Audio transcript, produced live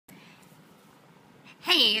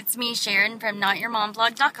Hey, it's me, Sharon from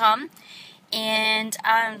NotYourMomVlog.com, and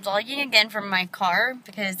I'm vlogging again from my car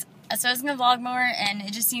because I said I was going to vlog more, and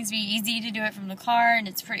it just seems to be easy to do it from the car, and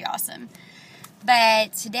it's pretty awesome.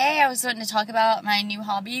 But today I was wanting to talk about my new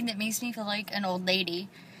hobby that makes me feel like an old lady.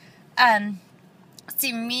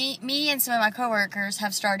 See, me and some of my coworkers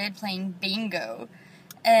have started playing bingo,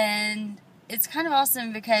 and it's kind of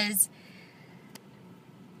awesome because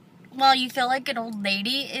while you feel like an old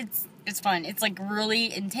lady, it's fun. It's like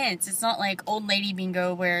really intense. It's not like old lady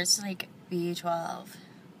bingo where it's like B12,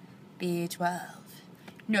 B12.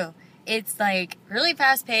 No, it's like really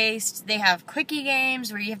fast paced. They have quickie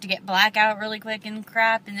games where you have to get blackout really quick and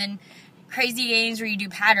crap, and then crazy games where you do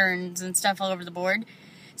patterns and stuff all over the board.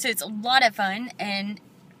 So it's a lot of fun. And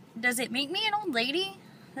does it make me an old lady?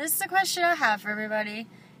 This is the question I have for everybody.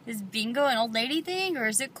 Is bingo an old lady thing, or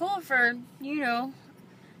is it cool for,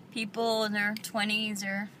 people in their 20s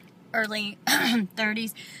or early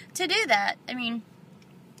 30s to do that? I mean,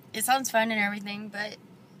 it sounds fun and everything, but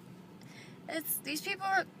these people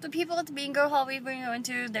are the people at the bingo hall we've been going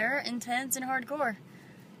to. They're intense and hardcore.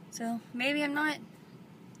 So maybe I'm not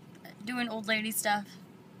doing old lady stuff.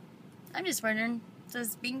 I'm just wondering,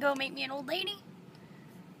 does bingo make me an old lady?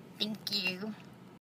 Thank you.